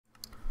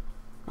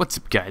What's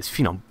up, guys?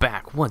 Phenom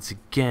back once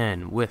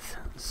again with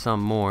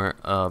some more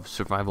of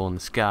Survival in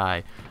the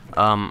Sky.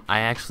 I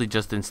actually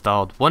just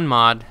installed one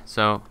mod,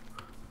 so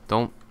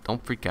don't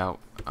freak out.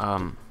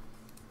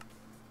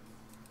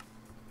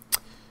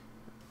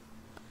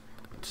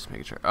 Just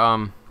making sure.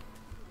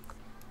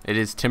 It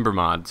is timber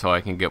mod, so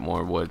I can get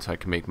more wood, so I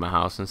can make my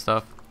house and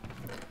stuff.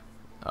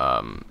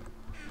 I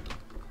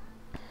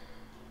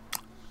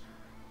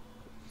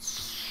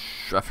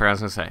forgot what I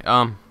was gonna say.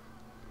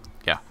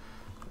 Yeah.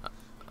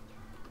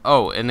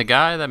 Oh, and the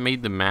guy that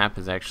made the map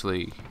has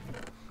actually,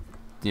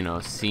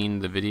 seen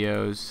the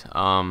videos.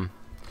 And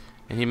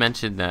he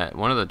mentioned that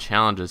one of the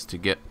challenges to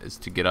get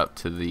up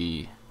to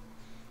the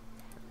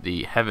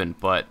heaven,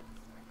 but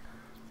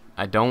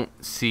I don't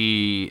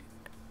see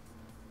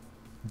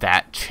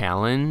that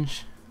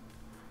challenge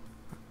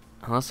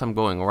unless I'm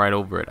going right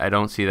over it. I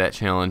don't see that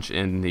challenge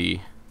in the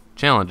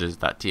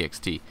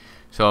challenges.txt.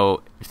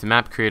 So if the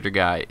map creator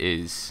guy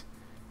is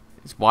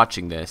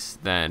watching this,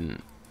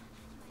 then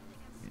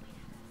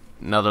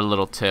another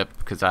little tip,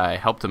 because I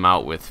helped him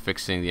out with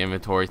fixing the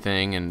inventory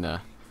thing and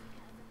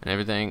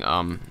everything,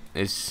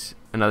 is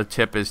another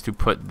tip is to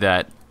put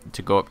that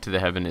to go up to the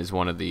heaven is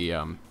one of the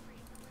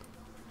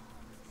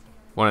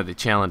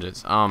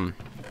challenges.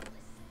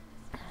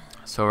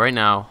 So right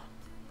now,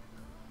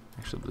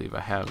 I actually believe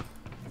I have,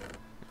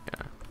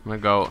 yeah, I'm gonna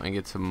go and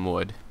get some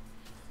wood.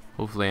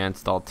 Hopefully I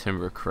installed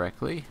timber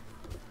correctly.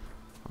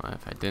 Well,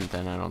 if I didn't,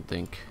 then I don't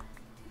think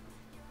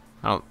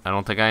I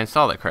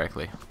installed it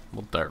correctly.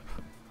 Well, derp.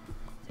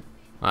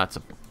 Well, that's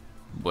a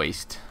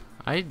waste.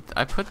 I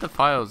put the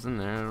files in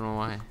there. I don't know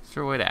why. Is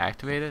there a way to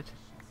activate it?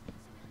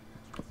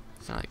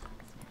 It's not like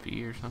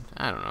B or something.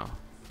 I don't know.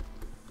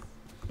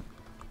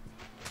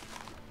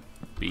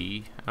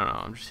 B. I don't know.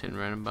 I'm just hitting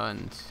random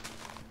buttons.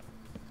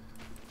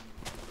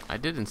 I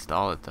did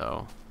install it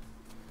though.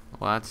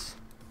 Well,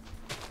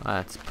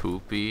 that's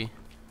poopy.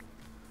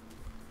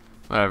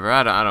 Whatever.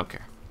 I don't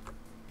care.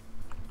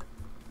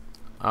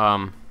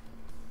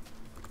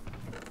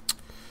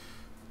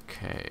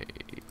 Okay.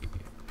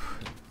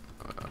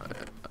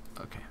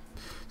 Okay.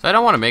 So I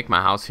don't want to make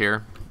my house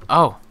here.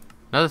 Oh,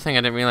 another thing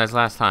I didn't realize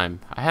last time.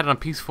 I had it on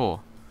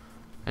peaceful.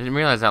 I didn't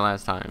realize that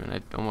last time, and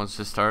I almost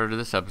just started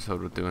this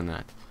episode with doing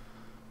that.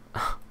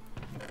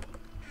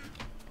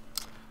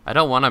 I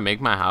don't want to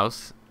make my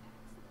house.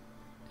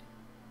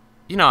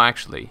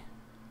 Actually,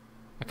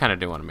 I kind of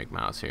do want to make my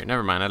house here.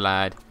 Never mind, I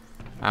lied.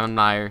 I'm a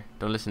liar.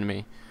 Don't listen to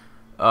me.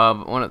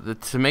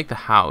 To make the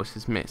house,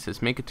 it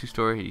says make a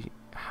 2-story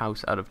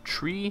house out of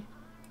tree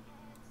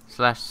 /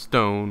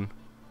 stone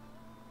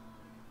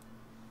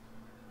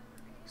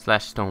 /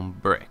 stone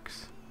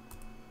bricks.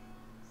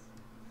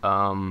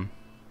 I'm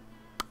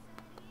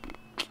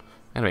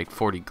gonna make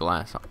 40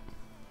 glass. What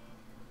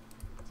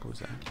was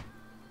that?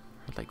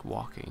 Like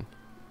walking.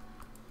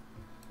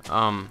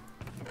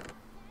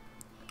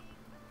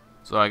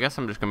 So I guess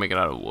I'm just gonna make it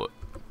out of wood.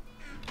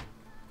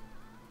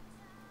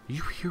 Are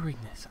you hearing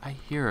this? I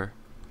hear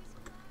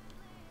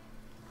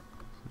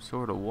some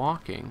sort of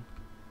walking.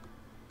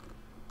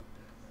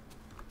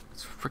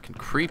 It's freaking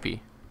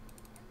creepy.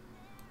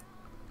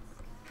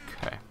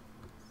 Okay.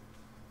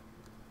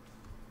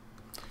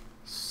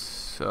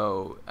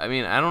 So, I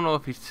mean, I don't know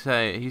if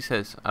he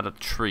says out of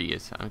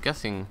trees. I'm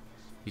guessing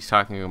he's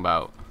talking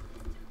about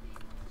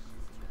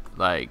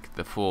like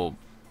the full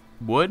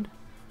wood.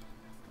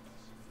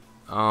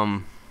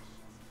 I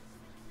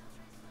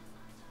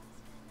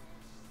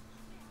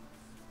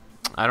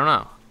don't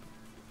know.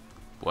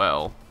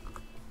 Well,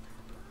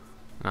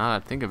 now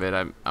that I think of it,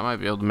 I might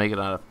be able to make it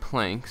out of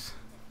planks,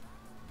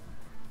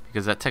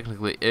 because that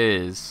technically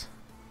is.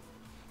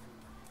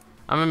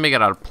 I'm gonna make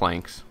it out of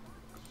planks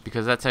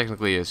because that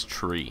technically is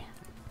tree,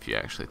 if you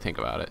actually think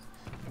about it.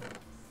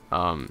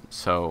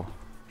 So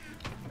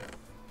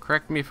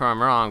correct me if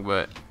I'm wrong,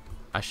 but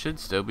I should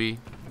still be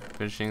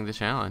finishing the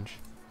challenge.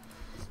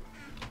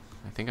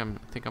 I think I'm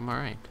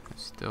alright. I'm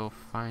still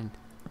fine.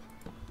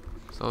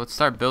 So let's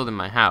start building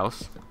my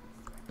house.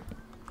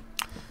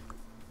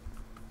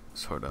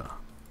 Sorta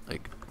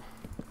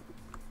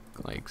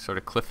like sort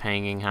of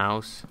cliffhanging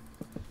house.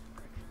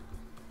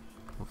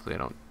 Hopefully I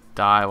don't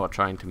die while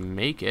trying to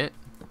make it.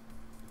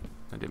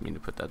 I didn't mean to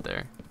put that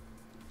there.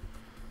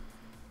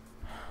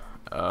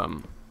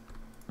 Okay,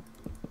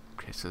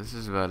 so this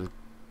is about as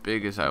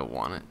big as I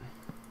want it.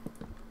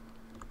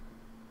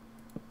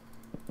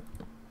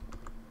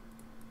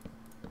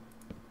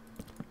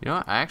 You know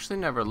what? I actually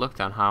never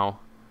looked on how.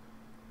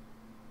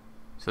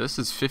 So this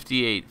is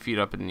 58 feet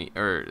up in the,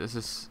 this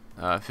is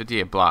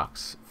 58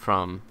 blocks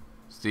from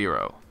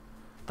 0.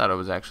 Thought it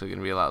was actually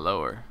gonna be a lot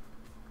lower.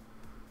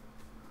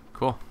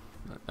 Cool.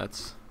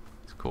 That's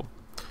cool.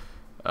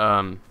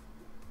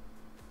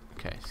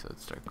 Okay, so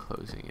let's start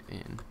closing it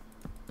in.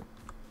 I'm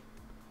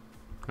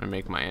gonna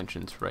make my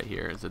entrance right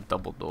here as a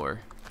double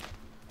door.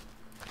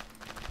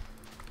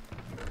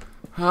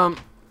 I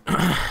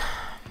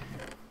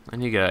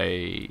need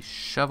a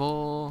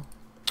shovel.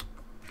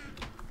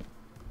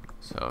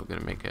 So I'm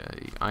gonna make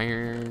a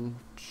iron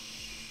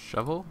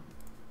shovel.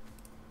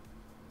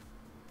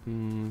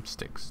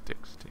 Sticks.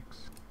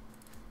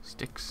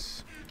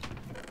 Sticks.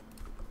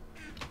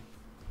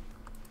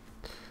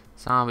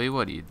 Zombie,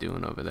 what are you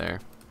doing over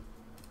there?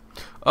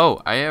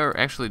 Oh, I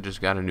actually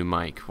just got a new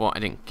mic. Well, I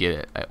didn't get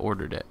it. I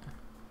ordered it.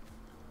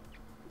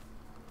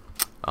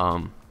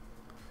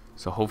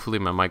 So hopefully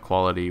my mic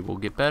quality will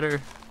get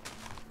better.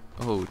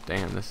 Oh,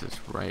 damn, this is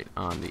right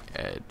on the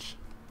edge.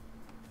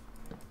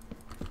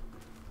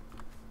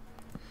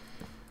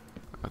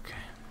 Okay.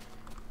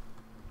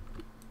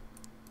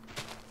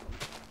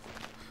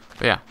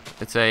 But yeah,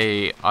 it's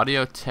a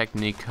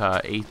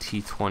Audio-Technica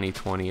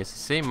AT2020. It's the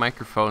same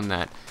microphone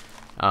that,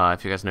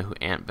 if you guys know who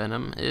Ant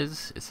Venom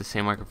is, it's the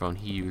same microphone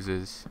he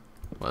uses.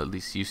 Well, at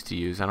least used to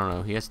use. I don't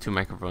know. He has 2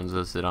 microphones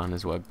listed on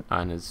his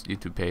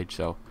YouTube page.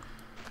 So,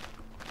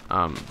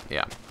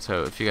 yeah.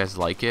 So if you guys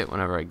like it,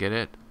 whenever I get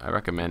it, I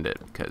recommend it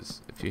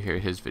because if you hear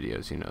his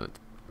videos, you know it's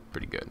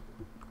pretty good.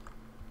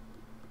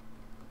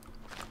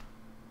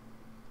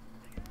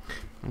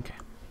 Okay.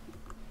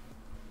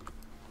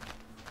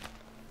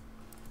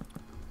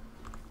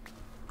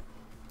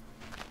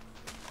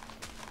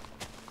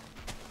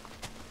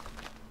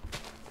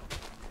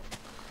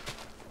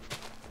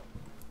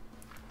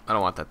 I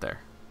don't want that there.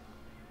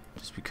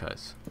 Just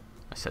because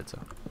I said so.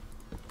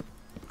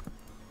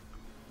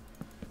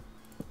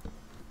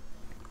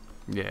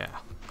 Yeah.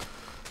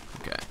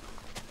 Okay.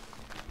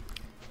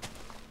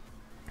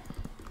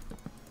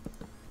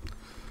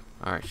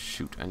 Alright,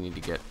 shoot. I need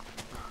to get...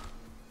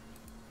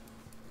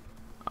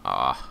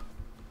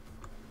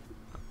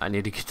 I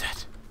need to get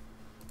that.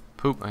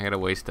 Poop, I gotta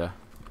waste a...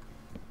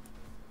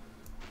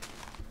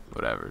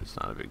 Whatever, it's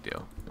not a big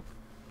deal.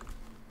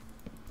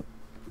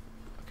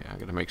 Okay, I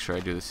gotta make sure I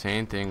do the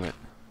same thing with...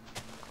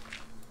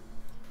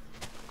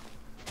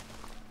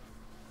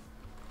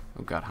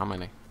 Oh god, how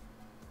many?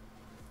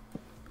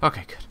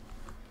 Okay, good.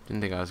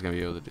 Didn't think I was gonna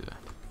be able to do that.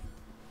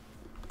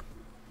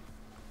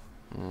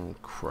 Oh,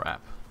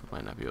 crap.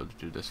 Might not be able to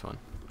do this one.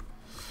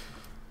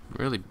 I'm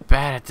really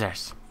bad at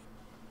this.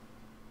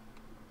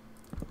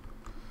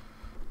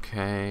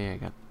 Okay, I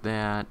got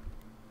that.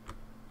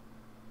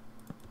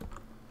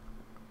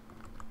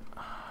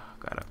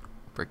 Gotta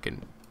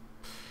frickin'...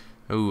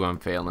 Ooh, I'm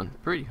failing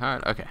pretty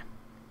hard. Okay.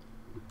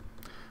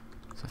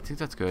 So I think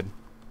that's good.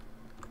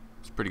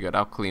 It's pretty good.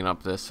 I'll clean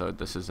up this so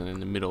this isn't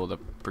in the middle of the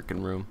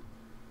frickin' room.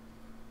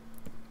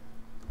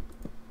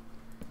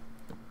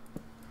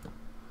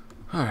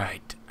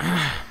 Alright.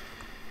 I'm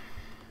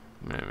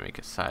gonna make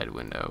a side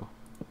window.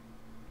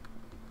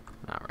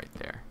 Not right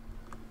there.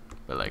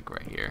 But like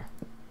right here.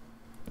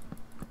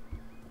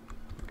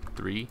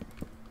 3.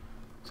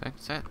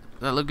 Does that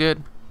look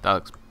good? That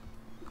looks...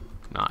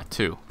 Nah,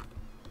 2.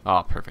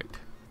 Oh, perfect.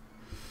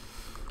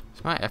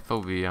 Is my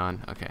FOV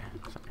on? Okay,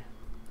 sorry.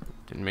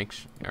 Didn't make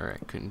sure.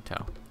 Alright, couldn't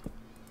tell.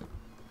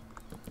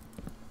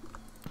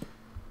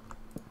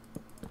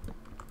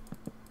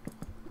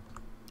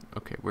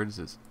 Okay, where does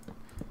this...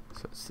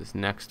 So it's this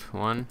next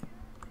one.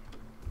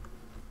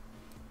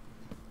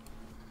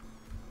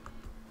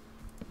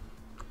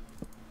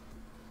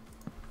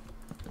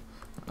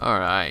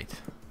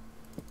 Alright.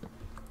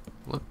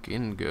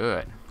 Looking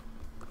good.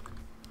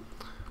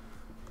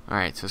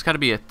 Alright, so it's got to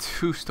be a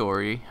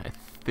 2-story, I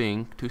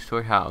think.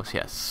 2-story house,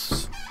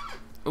 yes.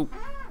 Oh,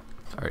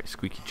 sorry,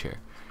 squeaky chair.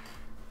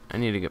 I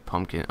need to get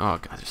pumpkin. Oh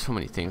god, there's so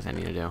many things I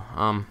need to do.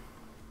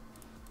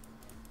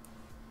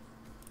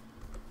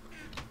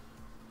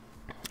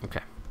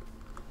 Okay.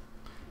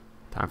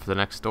 Time for the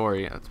next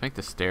story. Let's make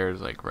the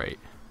stairs like right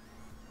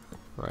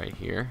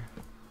here.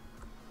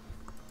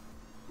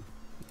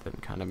 Then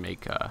kind of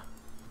make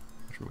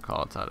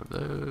whatchamacallits out of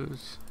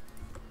those.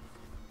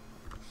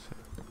 So,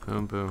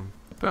 boom, boom,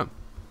 boom.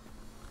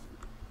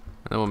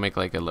 And then we'll make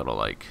like a little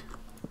like,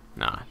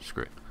 nah,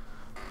 screw it.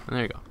 And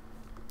there you go.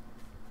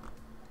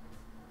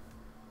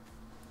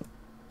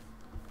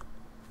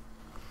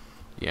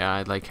 Yeah,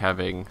 I like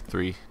having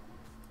three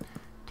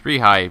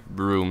high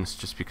rooms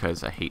just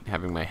because I hate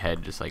having my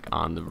head just like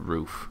on the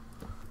roof.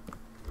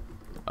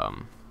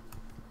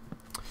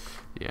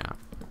 Yeah.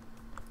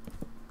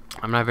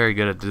 I'm not very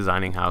good at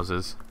designing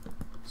houses,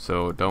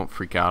 so don't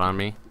freak out on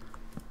me.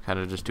 Kind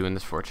of just doing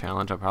this for a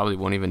challenge. I probably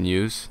won't even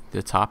use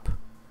the top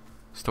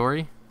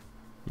story.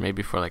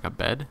 Maybe for like a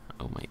bed.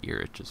 Oh, my ear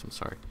itches, I'm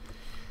sorry.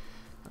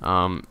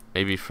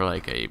 Maybe for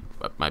like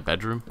my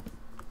bedroom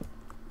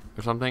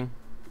or something.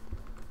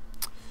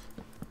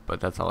 But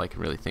that's all I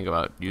can really think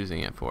about using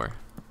it for.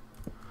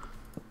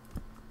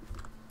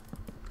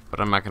 But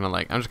I'm not gonna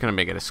I'm just gonna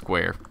make it a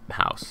square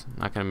house.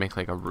 I'm not gonna make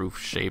like a roof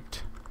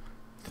shaped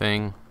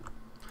thing.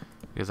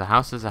 Because a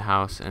house is a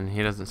house, and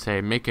he doesn't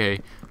say make a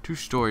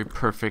 2-story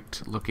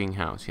perfect looking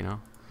house, you know?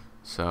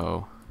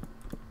 So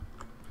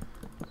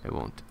I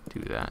won't do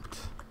that.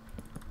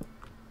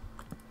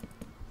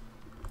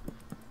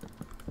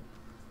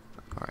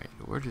 Alright,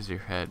 where does your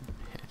head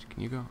hit?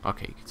 Can you go?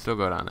 Okay, you can still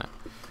go down that.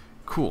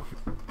 Cool.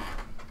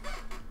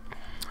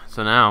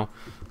 So now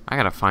I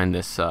gotta find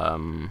this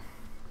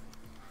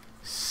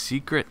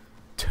secret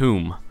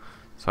tomb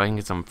so I can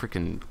get some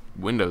freaking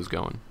windows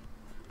going.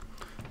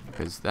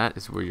 Because that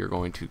is where you're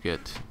going to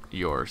get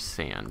your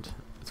sand.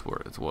 That's That's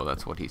where it's, well,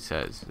 that's what he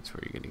says. That's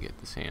where you're gonna get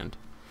the sand.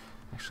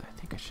 Actually, I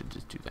think I should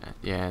just do that.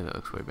 Yeah, that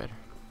looks way better.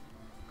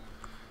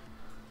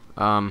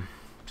 So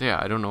yeah,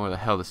 I don't know where the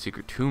hell the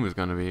secret tomb is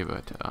gonna be,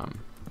 but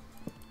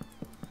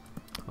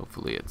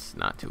hopefully it's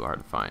not too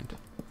hard to find.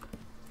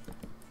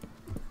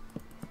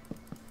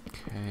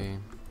 Okay.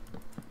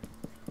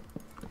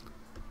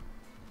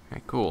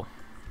 Alright, cool.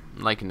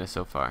 I'm liking this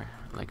so far.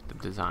 I like the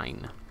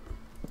design.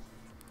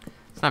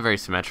 It's not very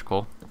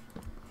symmetrical,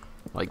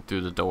 like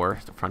through the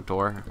door, the front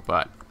door,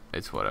 but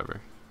it's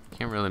whatever.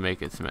 Can't really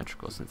make it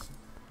symmetrical since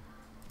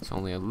it's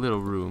only a little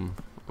room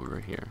over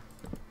here.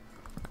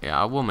 Yeah,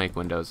 I will make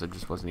windows. I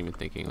just wasn't even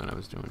thinking when I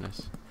was doing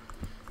this.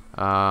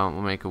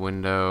 We'll make a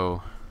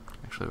window,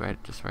 actually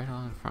just right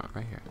on the front,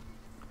 right here.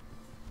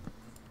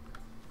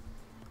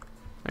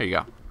 There you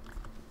go.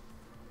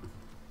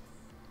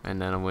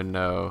 And then a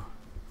window,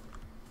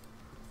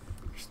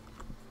 just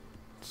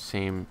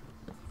same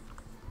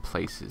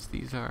places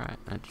these are at.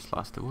 I just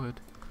lost the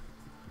wood.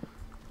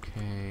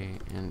 Okay,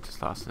 and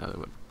just lost another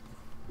wood.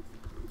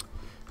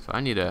 So I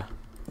need a,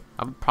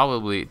 I'll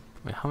probably,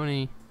 wait, how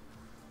many?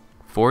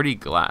 40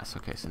 glass.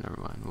 Okay, so never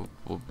mind.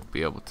 We'll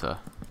be able to,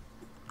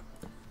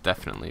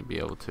 definitely be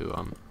able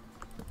to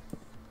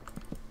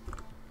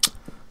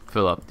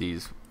fill up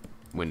these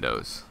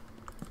windows.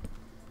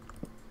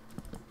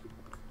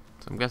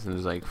 So I'm guessing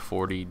there's like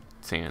 40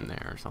 sand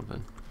there or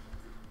something.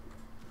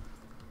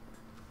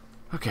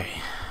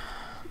 Okay.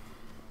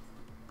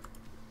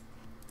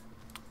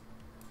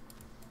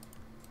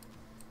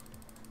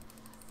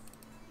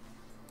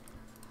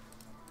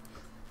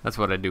 That's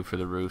what I do for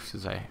the roofs,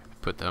 is I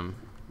put them,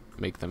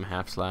 make them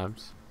half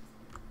slabs.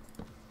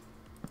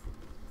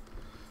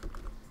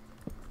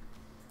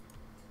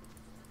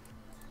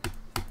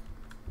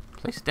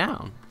 Place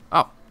down.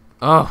 Oh.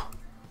 Oh.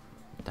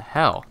 What the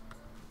hell?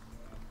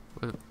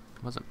 It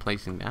wasn't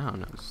placing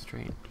down. It was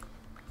strange.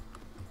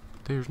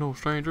 There's no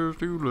strangers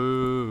to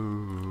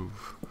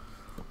love.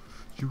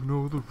 You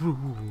know the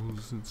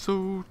rules, and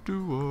so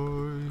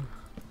do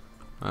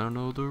I. I don't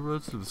know the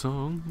rest of the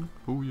song.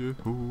 Oh yeah.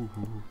 Oh.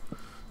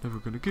 Never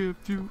gonna give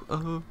you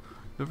up.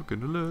 Never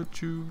gonna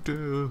let you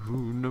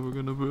down. Never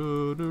gonna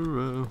run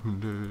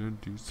around and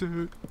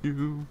desert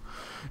you.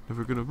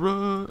 Never gonna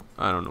run.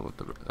 I don't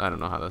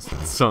know how that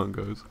song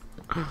goes.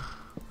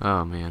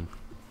 Oh man.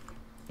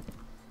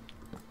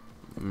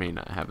 May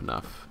not have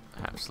enough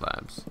half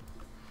slabs,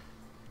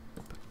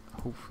 but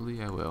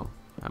hopefully I will.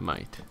 I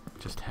might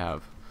just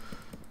have.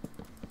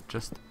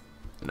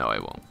 No, I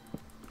won't.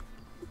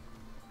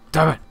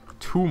 Damn it!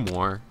 2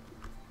 more.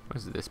 What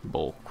is this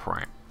bull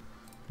crap?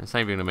 It's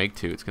not even gonna make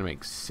 2. It's gonna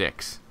make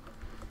 6.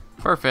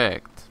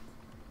 Perfect.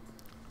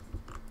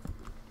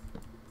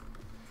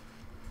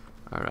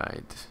 All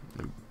right.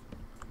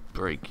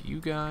 Break you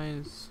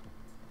guys,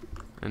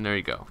 and there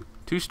you go.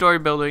 2-story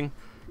building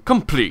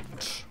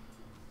complete.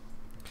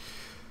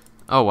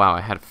 Oh wow,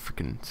 I had a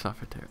freaking stuff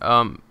right there.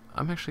 I'm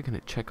actually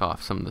gonna check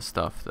off some of the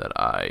stuff that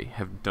I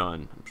have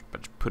done. I'm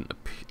just putting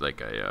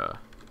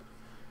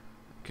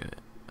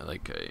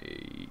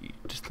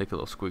just like a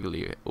little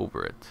squiggly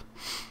over it.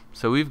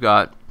 So we've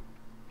got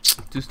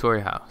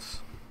 2-story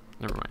house.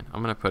 Never mind.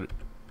 I'm gonna put.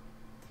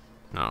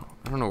 No,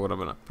 I don't know what I'm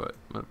gonna put.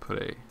 I'm gonna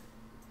put a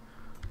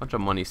bunch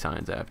of money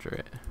signs after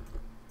it.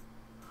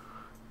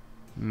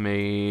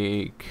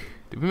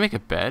 Did we make a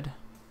bed?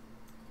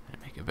 I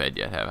didn't make a bed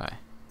yet, have I?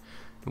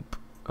 Nope.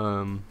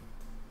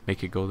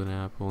 Make a golden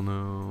apple.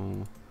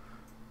 No.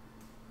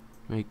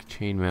 Make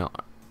chainmail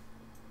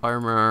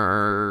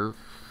armor.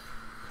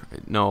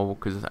 No,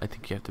 because I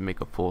think you have to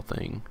make a full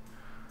thing.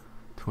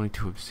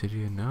 22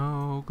 obsidian.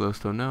 No.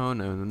 Glowstone. No.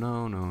 No.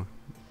 No. No.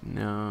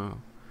 No.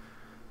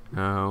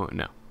 No.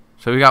 No.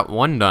 So we got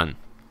 1 done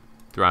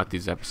throughout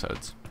these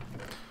episodes.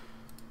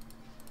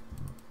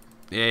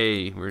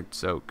 Yay, we're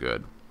so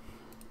good.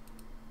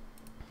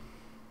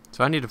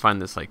 So I need to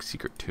find this like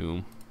secret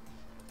tomb.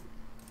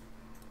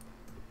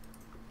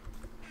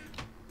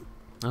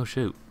 Oh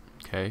shoot.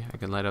 Okay, I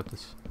can light up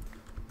this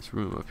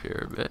room up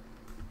here a bit.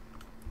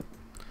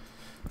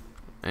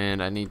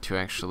 And I need to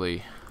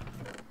actually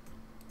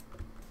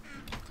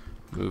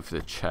move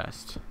the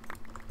chest.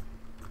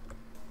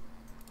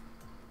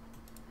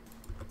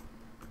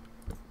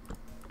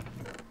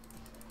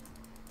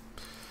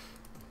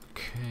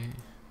 Okay.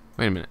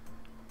 Wait a minute.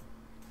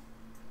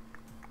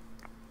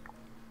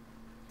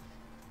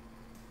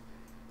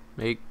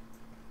 Make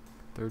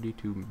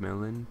 32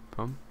 melon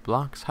pump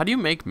blocks. How do you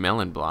make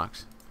melon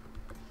blocks?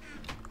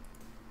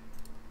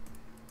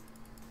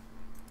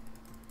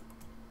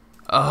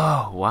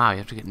 Oh, wow. You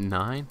have to get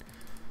 9?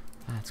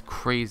 That's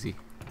crazy.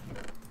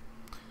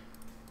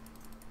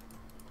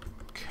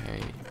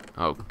 Okay.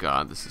 Oh,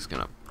 God. This is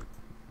going to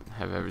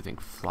have everything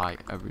fly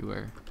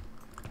everywhere.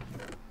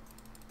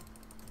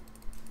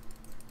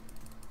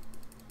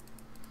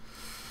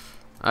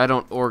 I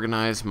don't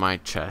organize my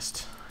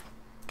chest.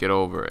 Get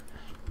over it.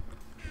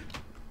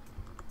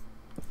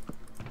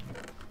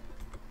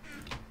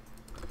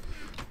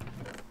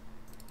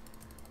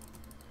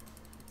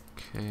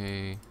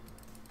 Okay.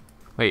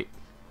 Wait.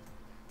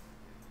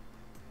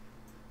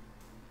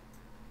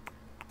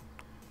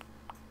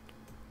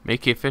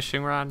 Make a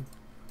fishing rod?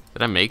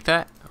 Did I make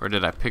that? Or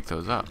did I pick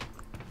those up?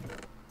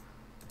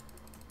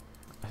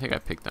 I think I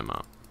picked them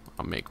up.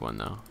 I'll make one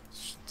though.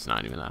 It's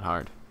not even that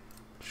hard.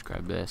 Just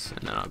grab this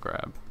and then I'll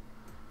grab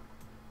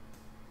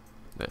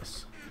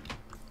this.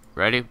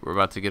 Ready? We're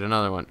about to get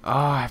another one. Oh,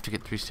 I have to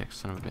get 3 sticks,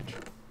 son of a bitch.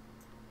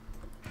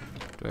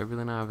 Do I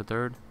really not have a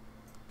third?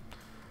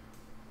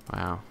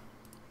 Wow.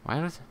 Why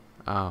does it?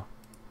 Oh.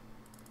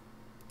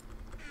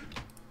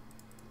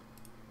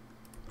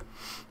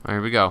 Alright,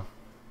 here we go.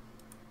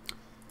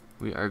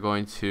 We are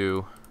going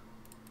to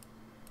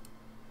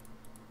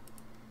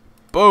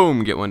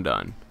boom, get one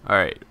done.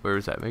 Alright, where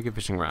is that? Make a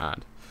fishing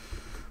rod.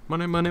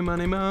 Money, money,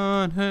 money,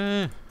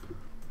 money.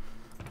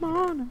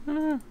 Money,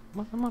 money,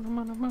 money,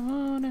 money,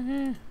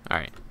 money.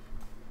 Alright.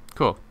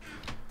 Cool.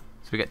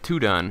 So we got 2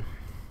 done.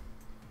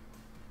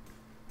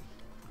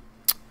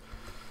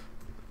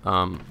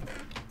 Oh,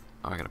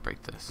 I gotta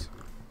break this.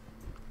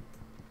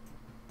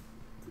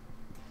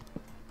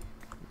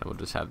 And we'll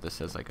just have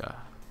this as like a,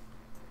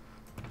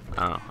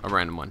 I don't know, a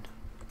random one.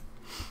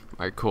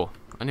 Alright, cool.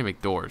 I need to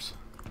make doors.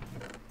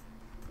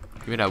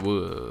 Give me that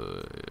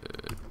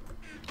wood.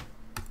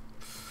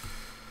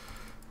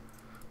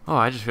 Oh,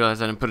 I just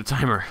realized I didn't put a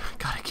timer.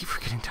 God, I keep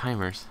forgetting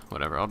timers.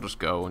 Whatever, I'll just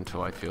go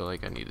until I feel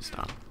like I need to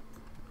stop.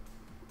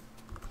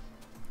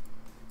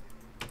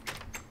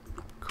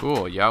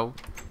 Cool, yo.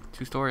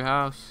 2-story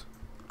house.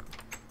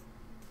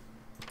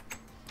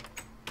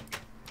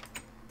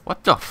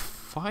 What the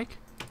fuck?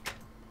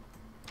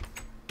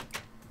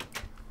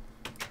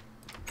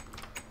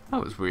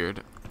 That was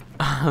weird.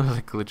 I was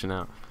like glitching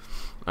out.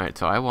 Alright,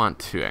 so I want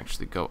to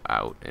actually go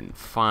out and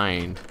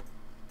find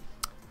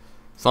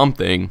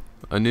something.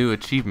 A new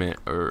achievement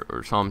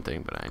or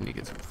something, but I need to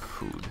get some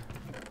food.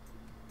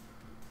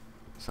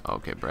 So,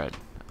 okay, bread.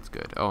 That's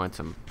good. Oh, and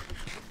some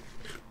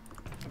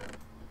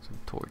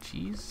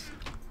torchies.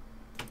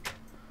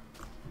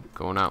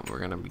 Going out, we're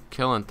gonna be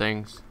killing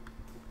things.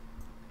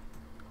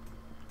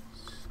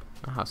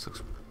 The house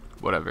looks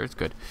whatever, it's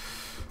good.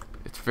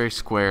 It's very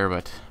square,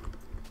 but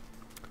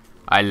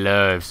I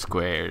love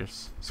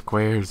squares.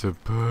 Squares are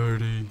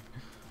pretty.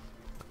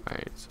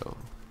 Alright, so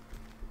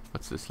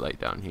what's this light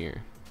down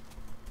here?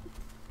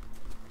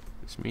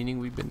 This meaning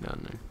we've been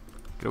down there.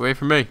 Get away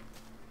from me.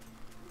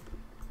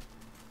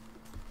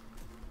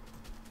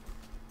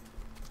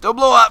 Don't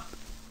blow up.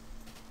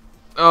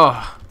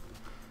 Oh,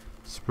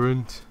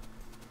 sprint.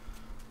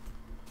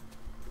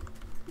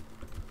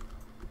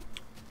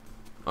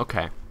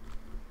 Okay.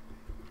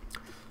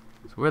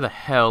 So where the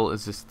hell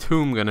is this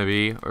tomb gonna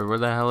be? Or where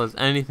the hell is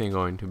anything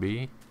going to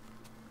be?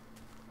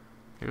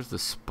 Here's the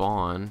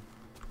spawn.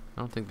 I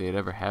don't think they'd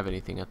ever have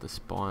anything at the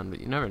spawn, but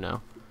you never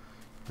know.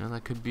 You know,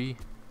 that could be.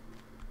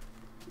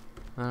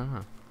 I don't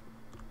know.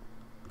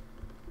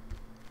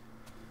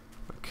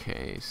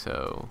 Okay,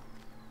 so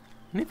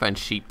I need to find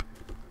sheep.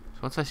 So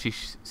once I see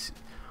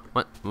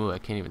what? Ooh, I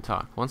can't even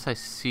talk. Once I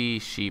see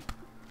sheep,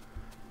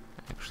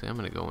 actually, I'm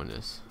gonna go in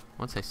this.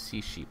 Once I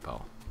see sheep,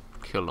 I'll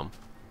kill them.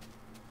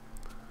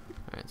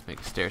 All right, let's make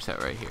a stair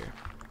set right here.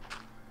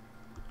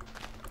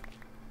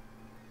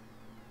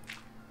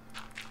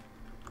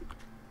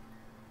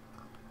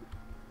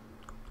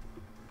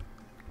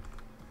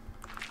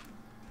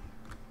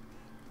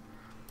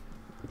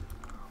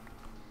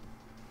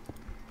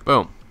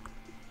 Boom.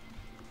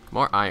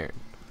 More iron.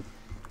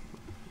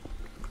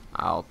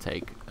 I'll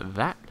take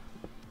that.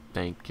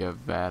 Thank you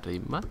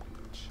very much.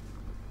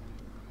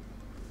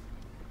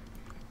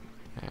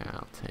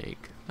 I'll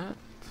take that.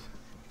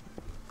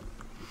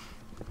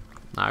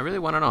 Now, I really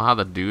want to know how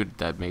the dude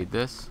that made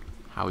this,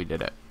 how he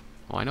did it.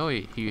 Well, I know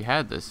he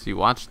had this. He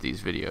watched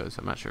these videos.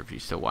 I'm not sure if he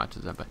still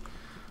watches them, but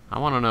I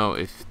want to know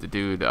if the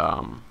dude,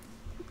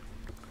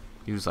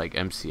 he was like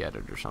MC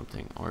edit or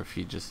something, or if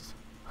he just,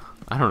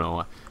 I don't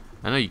know.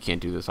 I know you can't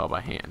do this all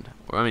by hand.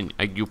 Or, I mean,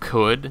 you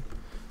could.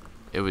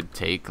 It would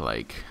take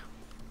like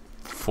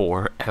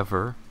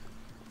forever.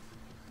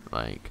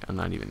 Like, I'm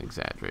not even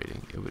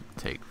exaggerating. It would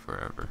take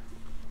forever.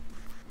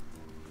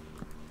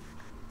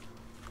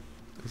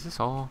 Is this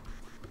all?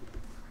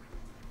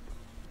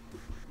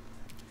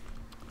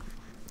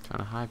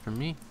 Trying to hide from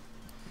me?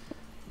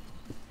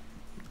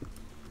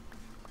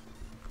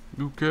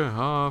 You can't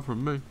hide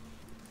from me.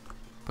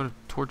 Put a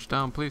torch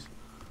down, please.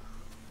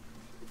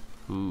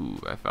 Ooh,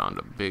 I found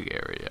a big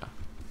area.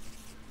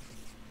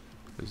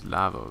 There's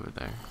lava over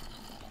there.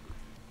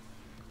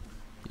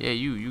 Yeah,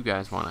 you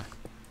guys wanna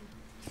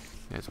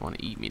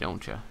eat me,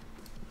 don't ya?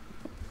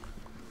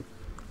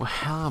 Well,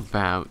 how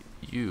about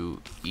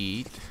you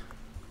eat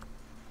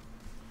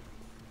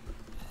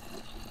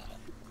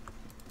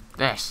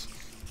this?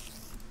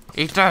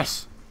 Eat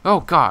this!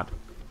 Oh God,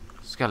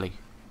 Skelly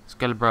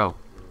bro.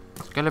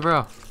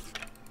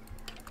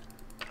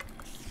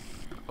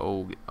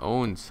 Oh,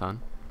 own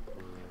son.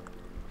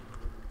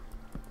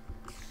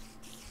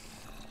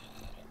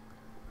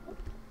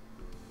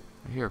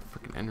 I hear a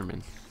freaking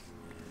Enderman.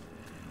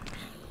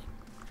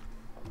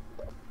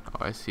 Oh,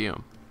 I see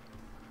him.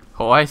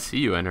 Oh, I see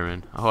you,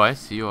 Enderman. Oh, I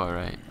see you,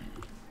 alright.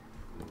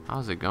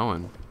 How's it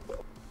going?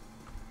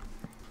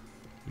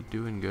 You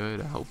doing good?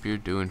 I hope you're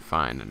doing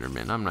fine,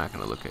 Enderman. I'm not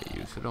gonna look at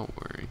you, so don't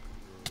worry.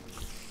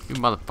 You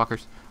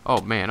motherfuckers.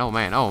 Oh man, oh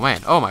man, oh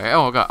man, oh my,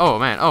 oh god, oh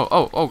man,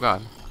 oh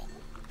god.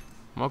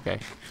 I'm okay.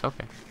 It's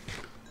okay.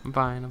 I'm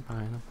fine, I'm fine,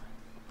 I'm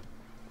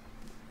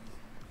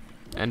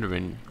fine.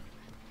 Enderman,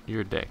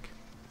 you're a dick.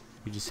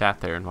 You just sat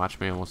there and watched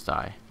me almost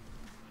die.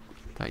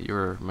 Thought you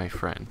were my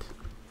friend.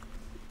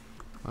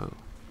 Whoa.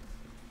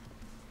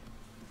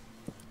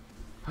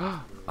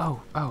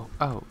 Oh,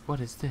 what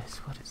is this?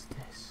 What is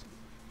this?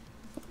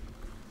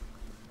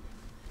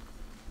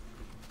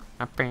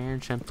 I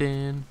found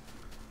something.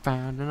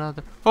 Found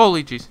another.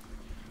 Holy jeez.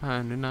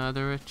 Found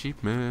another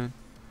achievement.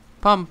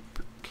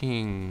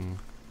 Pumpkin.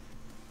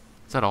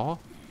 Is that all?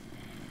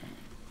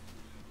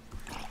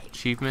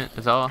 Achievement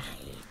is all?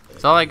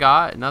 That's all I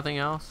got? Nothing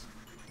else?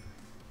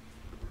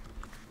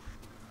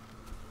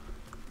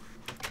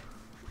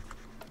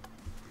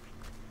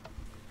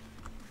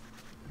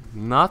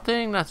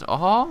 Nothing? That's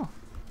all?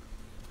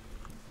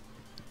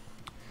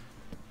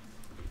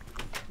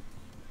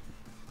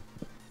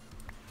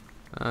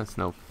 That's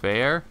no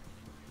fair.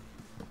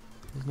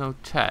 There's no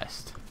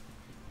chest.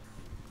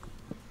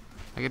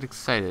 I get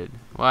excited.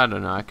 Well, I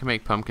don't know. I can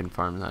make pumpkin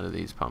farms out of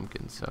these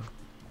pumpkins, so.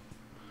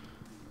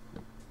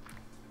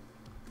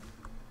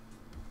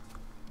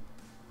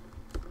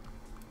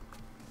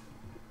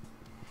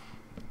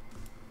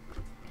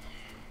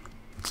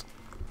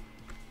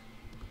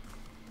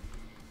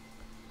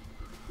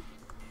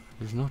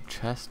 There's no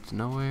chest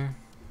nowhere.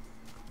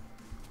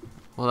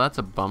 Well, that's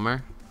a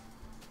bummer.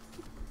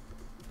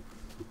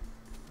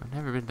 I've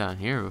never been down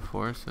here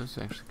before, so this is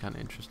actually kind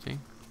of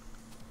interesting.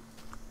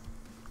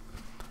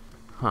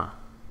 Huh.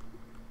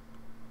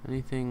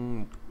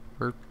 Anything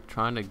worth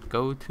trying to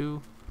go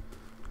to?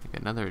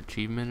 Like another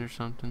achievement or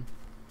something?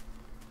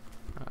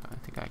 I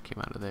think I came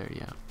out of there,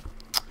 yeah.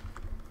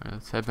 Alright,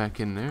 let's head back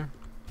in there.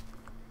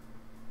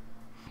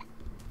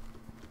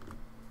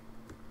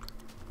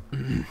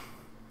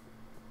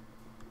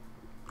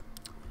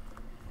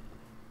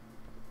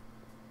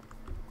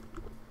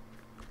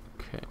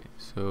 Okay,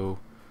 so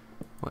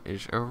what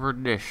is over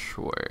this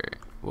way?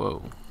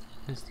 Whoa,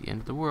 that's the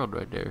end of the world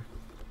right there.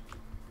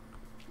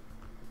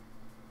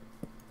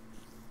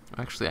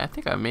 Actually, I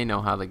think I may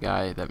know how the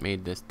guy that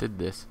made this did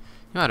this.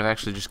 He might have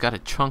actually just got a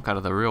chunk out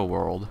of the real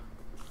world,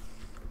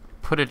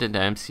 put it into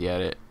MC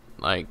Edit,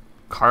 like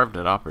carved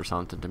it up or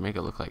something to make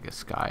it look like a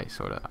sky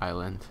sort of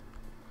island,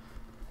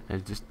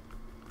 and just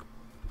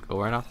go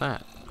right off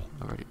that.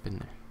 I've already been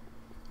there.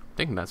 I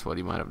think that's what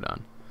he might have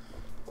done,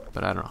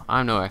 but I don't know.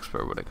 I'm no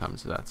expert when it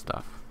comes to that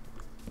stuff.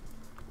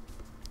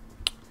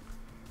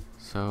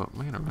 So,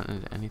 am I gonna run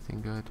into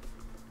anything good?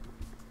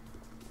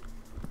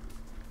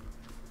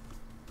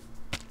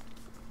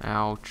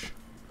 Ouch.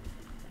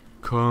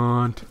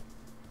 Can't.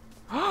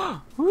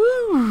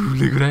 Woo!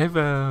 Look what I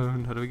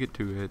found. How do we get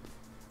to it?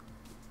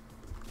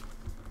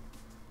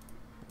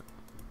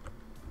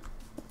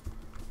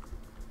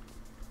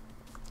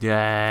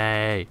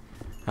 Yay!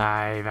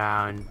 I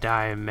found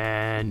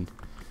diamond.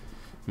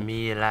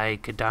 Me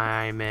like a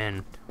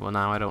diamond. Well,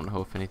 now I don't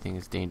know if anything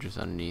is dangerous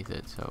underneath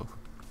it, so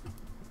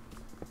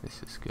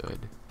this is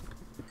good.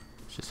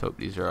 Let's just hope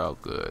these are all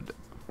good.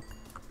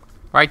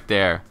 Right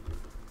there.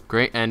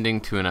 Great ending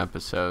to an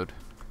episode.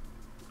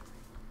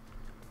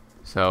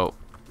 So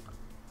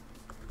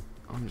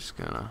I'm just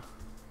gonna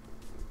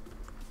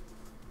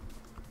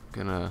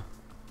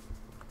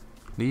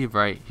leave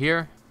right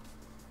here.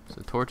 So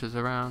the torch is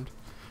around.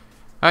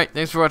 Alright,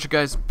 thanks for watching,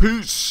 guys.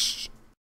 Peace.